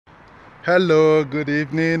Hello, good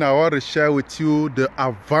evening. I want to share with you the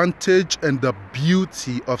advantage and the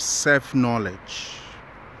beauty of self-knowledge.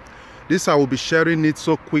 This I will be sharing it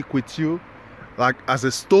so quick with you, like as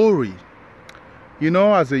a story. You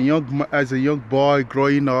know, as a young boy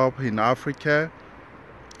growing up in Africa,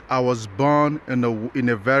 I was born in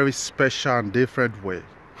a very special and different way.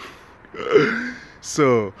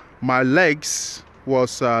 So my legs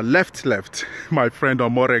was left. My friend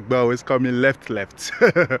Omoregba always call me left.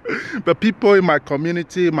 But people in my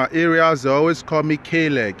community, my areas, they always call me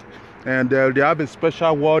K-leg. And they have a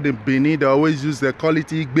special word in Benin. They always use, they call it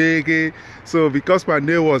Igbege. So because my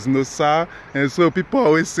name was Nosa, and so people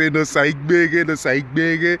always say Nosa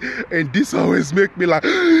Igbege. And this always make me like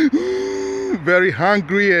very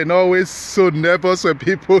hungry and always so nervous when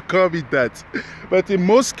people call me that. But in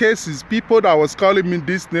most cases, people that was calling me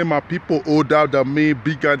this name are people older than me,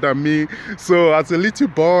 bigger than me. So as a little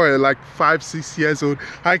boy, like 5-6 years old,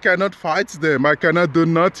 I cannot fight them. I cannot do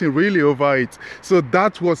nothing really over it. So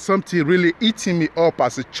that was something really eating me up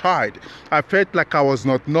as a child. I felt like I was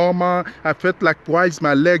not normal. I felt like, why is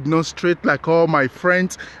my leg not straight like all my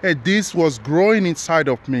friends? And this was growing inside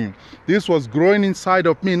of me. This was growing inside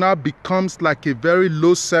of me. Now becomes like a very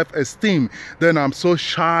low self-esteem. Then I'm so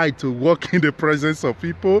shy to walk in the presence of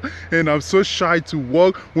people, and I'm so shy to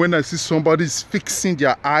walk when I see somebody's fixing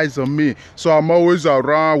their eyes on me. So I'm always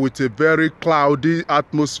around with a very cloudy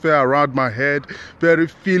atmosphere around my head, very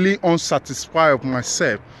feeling unsatisfied of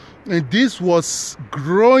myself. And this was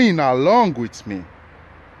growing along with me.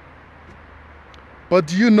 But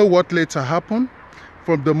do you know what later happened?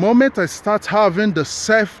 From the moment I start having the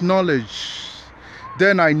self-knowledge,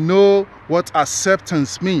 then I know what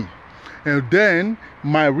acceptance means. And then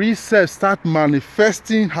my real self start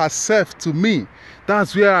manifesting herself to me.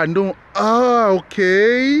 That's where I know,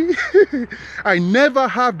 okay. I never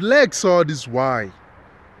had legs all this while.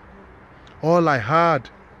 All I had,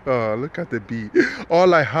 look at the bee.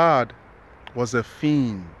 All I had was a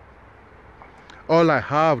fin. All I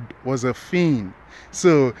had was a fin.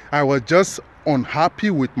 So I was just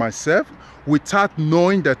unhappy with myself without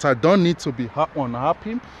knowing that I don't need to be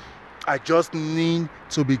unhappy. I just need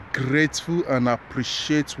to be grateful and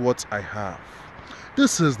appreciate what I have.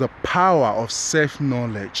 This is the power of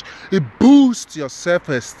self-knowledge. It boosts your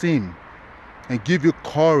self-esteem and gives you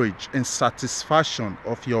courage and satisfaction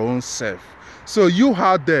of your own self. So you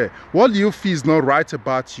out there, what do you feel is not right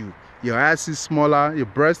about you? Your ass is smaller, your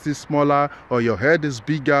breast is smaller, or your head is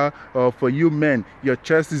bigger, or for you men, your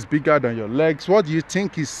chest is bigger than your legs. What do you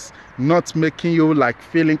think is not making you like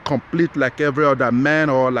feeling complete like every other man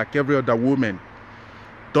or like every other woman?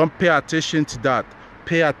 Don't pay attention to that.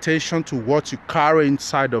 Pay attention to what you carry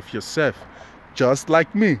inside of yourself. Just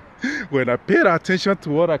like me. When I paid attention to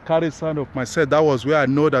what I carry inside of myself, that was where I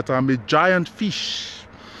know that I'm a giant fish.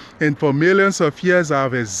 And for millions of years I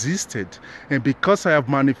have existed. And because I have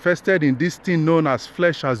manifested in this thing known as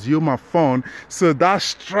flesh, as human form, so that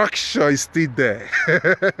structure is still there.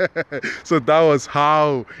 So that was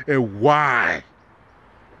how and why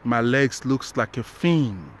my legs looks like a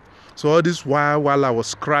fin. So all this while I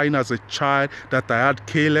was crying as a child that I had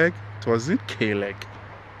K-leg, it wasn't K-leg.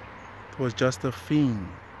 It was just a fin.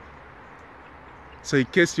 So in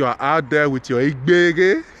case you are out there with your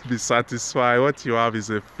igbege, be satisfied. What you have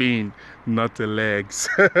is a fin, not the legs.